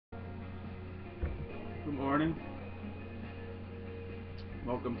Good morning.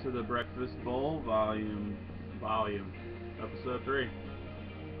 Welcome to the Breakfast Bowl, episode 3.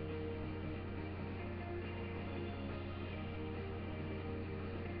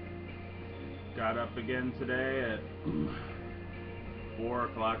 Got up again today at 4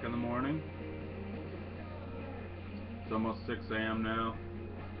 o'clock in the morning. It's almost 6 a.m. now.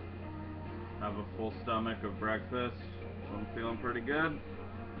 Have a full stomach of breakfast, so I'm feeling pretty good.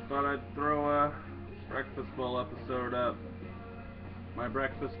 Thought I'd throw a Breakfast Bowl episode up. My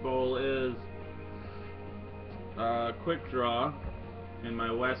breakfast bowl is a quick draw in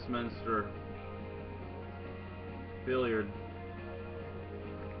my Westminster billiard.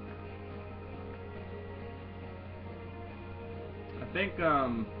 I think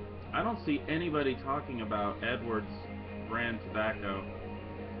I don't see anybody talking about Edwards brand tobacco.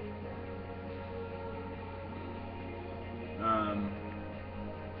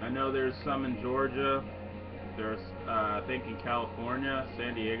 I know there's some in Georgia. There's, I think, in California,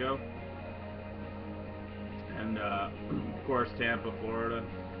 San Diego, and of course Tampa, Florida.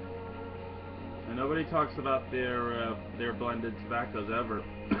 And nobody talks about their blended tobaccos ever.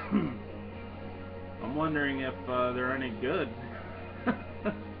 I'm wondering if they're any good,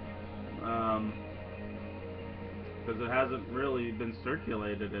 because it hasn't really been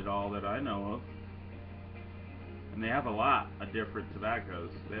circulated at all that I know of. And they have a lot of different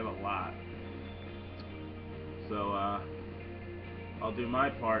tobaccos. They have a lot. So I'll do my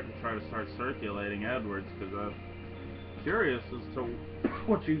part to try to start circulating Edwards, because I'm curious as to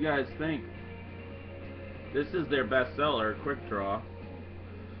what you guys think. This is their bestseller, Quick Draw.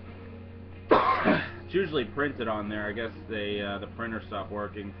 It's usually printed on there. I guess the printer stopped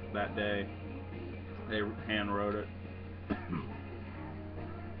working that day. They hand wrote it.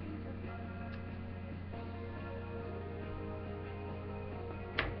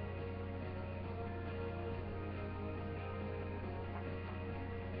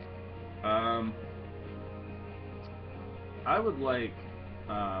 I would like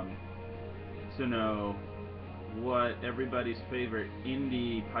to know what everybody's favorite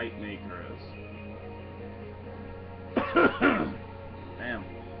indie pipe maker is. Damn.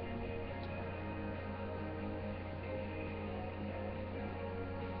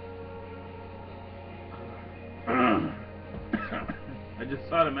 I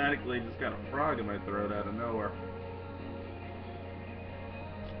just automatically got a frog in my throat out of nowhere.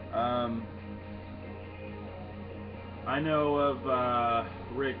 I know of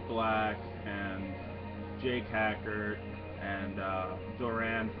Rick Black and Jake Hackert and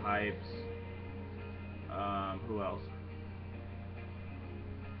Duran Pipes. Who else?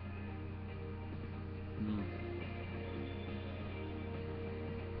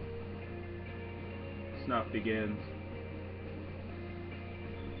 Snuff Begins.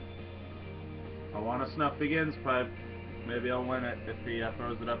 I want a Snuff Begins pipe. Maybe I'll win it if he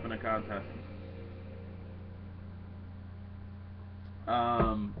throws it up in a contest.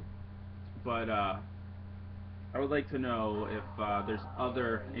 But I would like to know if there's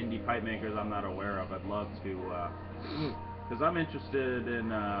other indie pipe makers I'm not aware of. I'd love to, because I'm interested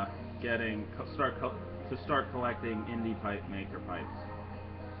in start collecting indie pipe maker pipes.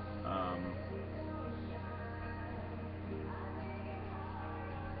 I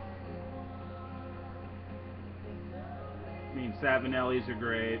mean, Savinellis are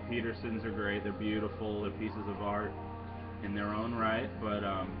great, Petersons are great. They're beautiful. They're pieces of art in their own right, but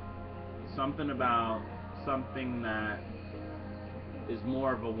something about something that is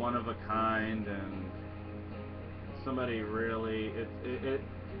more of a one of a kind, and somebody really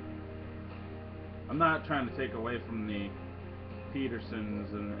I'm not trying to take away from the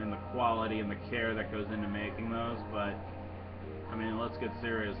Petersons and the quality and the care that goes into making those, but I mean, let's get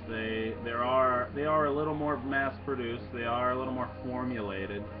serious. They are a little more mass produced. They are a little more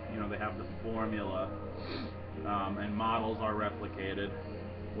formulated. You know, they have the formula, and models are replicated.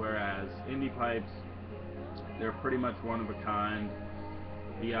 Whereas indie pipes, they're pretty much one of a kind.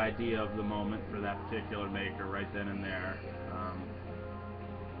 The idea of the moment for that particular maker, right then and there.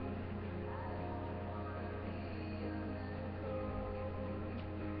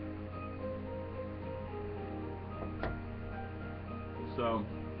 So,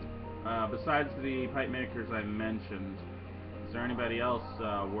 besides the pipe makers I mentioned, is there anybody else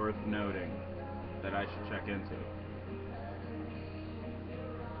worth noting that I should check into?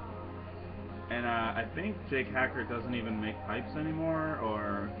 And I think Jake Hackert doesn't even make pipes anymore,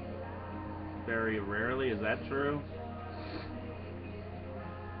 or very rarely. Is that true?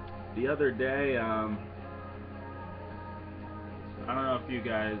 The other day, I don't know if you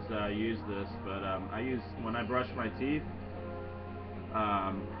guys use this, but I use, when I brush my teeth,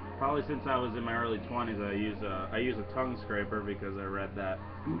 Probably since I was in my early 20s, I use a tongue scraper because I read that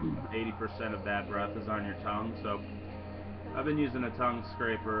 80% of bad breath is on your tongue. So I've been using a tongue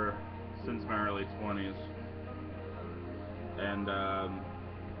scraper since my early 20s, and I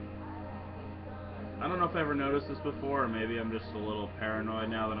don't know if I ever noticed this before, or maybe I'm just a little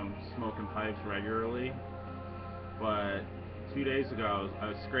paranoid now that I'm smoking pipes regularly. But 2 days ago,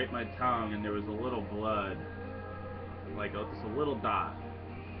 I scraped my tongue and there was a little blood, like just a little dot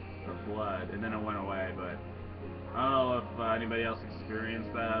of blood, and then it went away. But I don't know if anybody else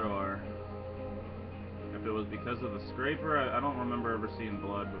experienced that, or if it was because of the scraper. I don't remember ever seeing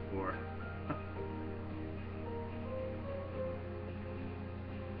blood before.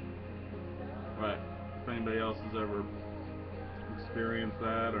 But if anybody else has ever experienced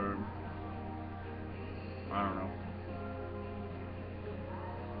that, or I don't know.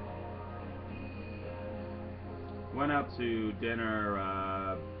 Went out to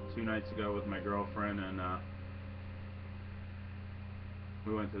dinner 2 nights ago with my girlfriend, and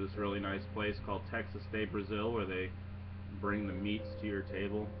we went to this really nice place called Texas de Brazil, where they bring the meats to your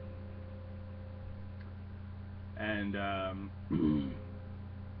table. And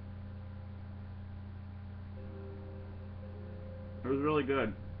it was really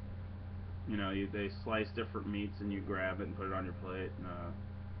good. You know, they slice different meats and you grab it and put it on your plate. And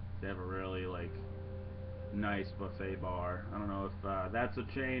they have a really nice buffet bar. I don't know if that's a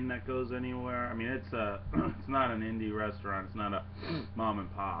chain that goes anywhere. I mean, it's it's not an indie restaurant. It's not a mom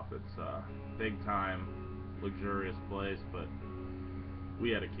and pop. It's a big time, luxurious place. But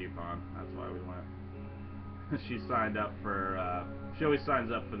we had a coupon. That's why we went. She signed up for. She always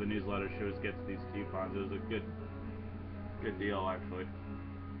signs up for the newsletter. She always gets these coupons. It was a good deal, actually.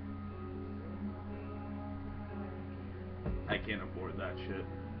 I can't afford that shit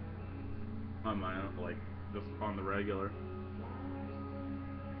on my own, like just on the regular.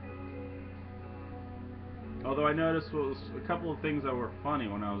 Although I noticed was a couple of things that were funny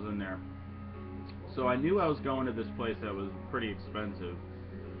when I was in there. So I knew I was going to this place that was pretty expensive,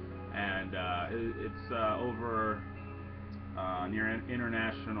 and it's over near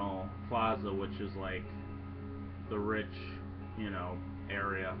International Plaza, which is like the rich,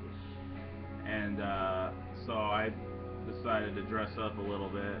 area. And so I decided to dress up a little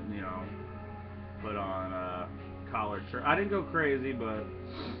bit, and put on a collared shirt. I didn't go crazy, but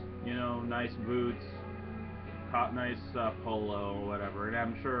nice boots, nice polo, whatever. And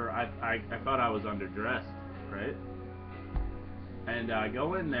I'm sure I thought I was underdressed, right? And I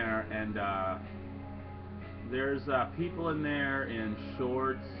go in there, and there's people in there in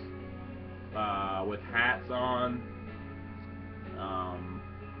shorts, with hats on,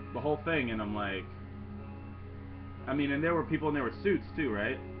 the whole thing. And I'm like, I mean, and there were people in there with suits too,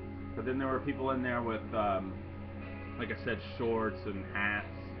 right? But then there were people in there with, like I said, shorts and hats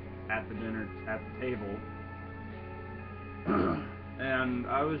at the table. And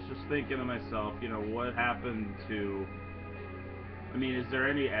I was just thinking to myself, what happened to, I mean, is there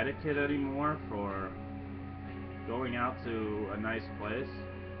any etiquette anymore for going out to a nice place?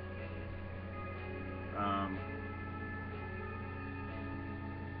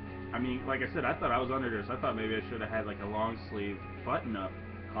 I mean, like I said, I thought I was underdressed. I thought maybe I should have had like a long sleeve button up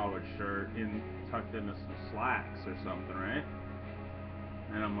collared shirt tucked into some slacks or something, right?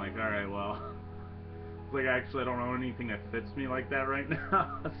 And I'm like, alright, well, it's like actually I don't know anything that fits me like that right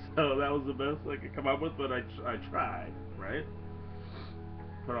now. So that was the best I could come up with, but I tried, right?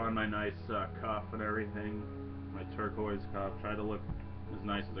 Put on my nice cuff and everything, my turquoise cuff, tried to look as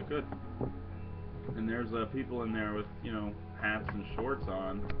nice as I could. And there's people in there with, hats and shorts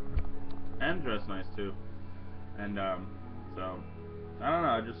on, and dressed nice too. And so I don't know.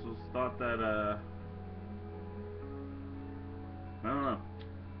 I just thought that I don't know.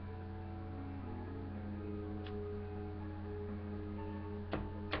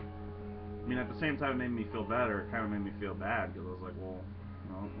 I mean, at the same time, it made me feel better. It kind of made me feel bad because I was like, well,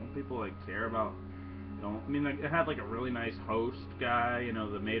 don't people care about? I mean, like, it had like a really nice host guy,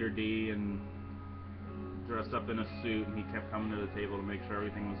 the maitre d', and dressed up in a suit, and he kept coming to the table to make sure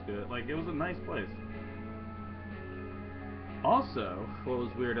everything was good. Like, it was a nice place. Also, what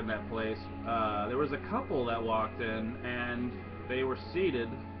was weird in that place, there was a couple that walked in, and they were seated,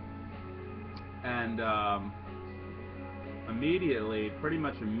 and pretty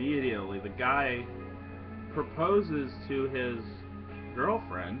much immediately, the guy proposes to his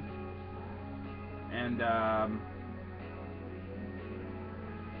girlfriend, and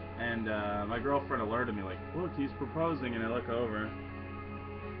my girlfriend alerted me, like, look, he's proposing, and I look over.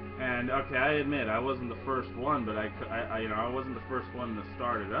 And okay, I admit I wasn't the first one, but I wasn't the first one to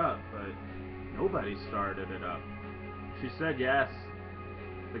start it up, but nobody started it up. She said yes,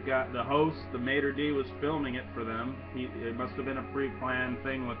 the host, the maitre d, was filming it for them. It must have been a pre-planned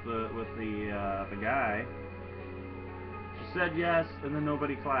thing with the guy. She said yes, and then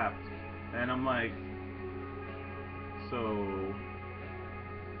nobody clapped, and I'm like, so.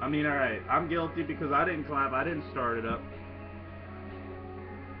 I mean, all right, I'm guilty because I didn't clap. I didn't start it up,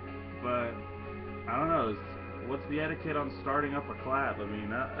 but I don't know. What's the etiquette on starting up a clap? I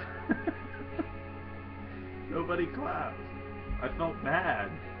mean, nobody clapped. I felt bad.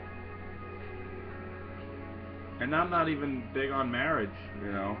 And I'm not even big on marriage,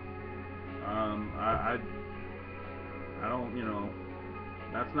 you know. I don't, you know,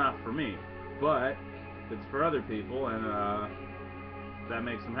 that's not for me. But it's for other people, and that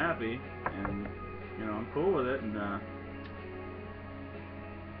makes them happy, and you know, I'm cool with it. And I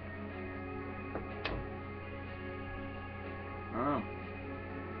don't know.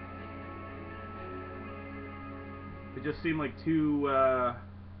 It just seemed like two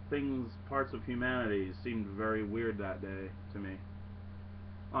parts of humanity seemed very weird that day to me.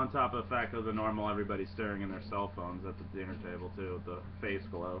 On top of the fact of the normal everybody staring in their cell phones at the dinner table too, with the face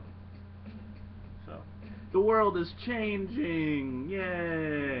glow. So, the world is changing!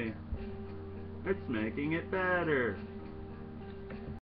 Yay! It's making it better!